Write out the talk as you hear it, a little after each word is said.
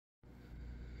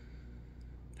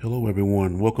Hello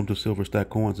everyone, welcome to Silver Stack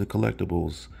Coins and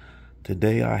Collectibles.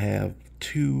 Today I have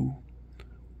two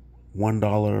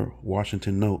 $1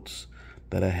 Washington notes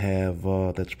that I have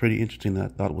that's pretty interesting. I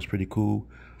thought was pretty cool.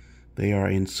 They are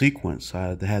in sequence.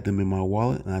 I had them in my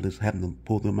wallet and I just happened to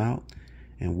pull them out,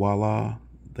 and voila,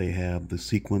 they have the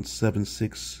sequence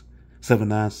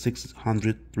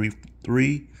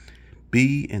 7979633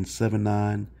 B and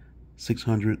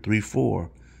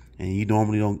 79634. And you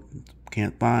normally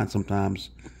can't find, sometimes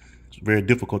it's very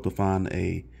difficult to find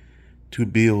two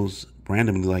bills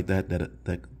randomly like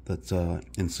that's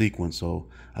in sequence. So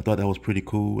I thought that was pretty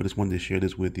cool. I just wanted to share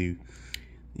this with you.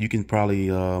 You can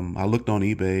probably I looked on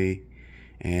eBay,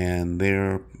 and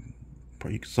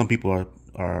some people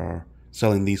are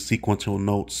selling these sequential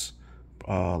notes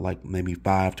like maybe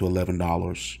 $5 to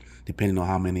 $11, depending on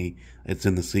how many it's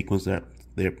in the sequence. There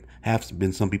have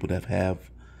been some people that have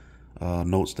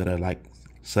notes that are like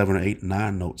 7 or 8,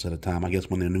 9 notes at a time, I guess,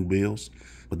 when they're new bills.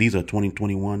 But these are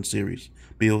 2021 series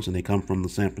bills, and they come from the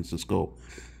San Francisco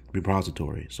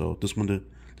repository. So just wanted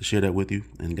to share that with you.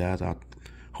 And guys, I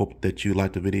hope that you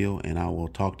liked the video, and I will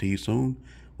talk to you soon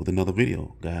with another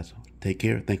video. Guys, take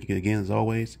care. Thank you again, as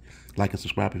always. Like and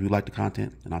subscribe if you like the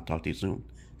content, and I'll talk to you soon.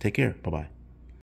 Take care. Bye-bye.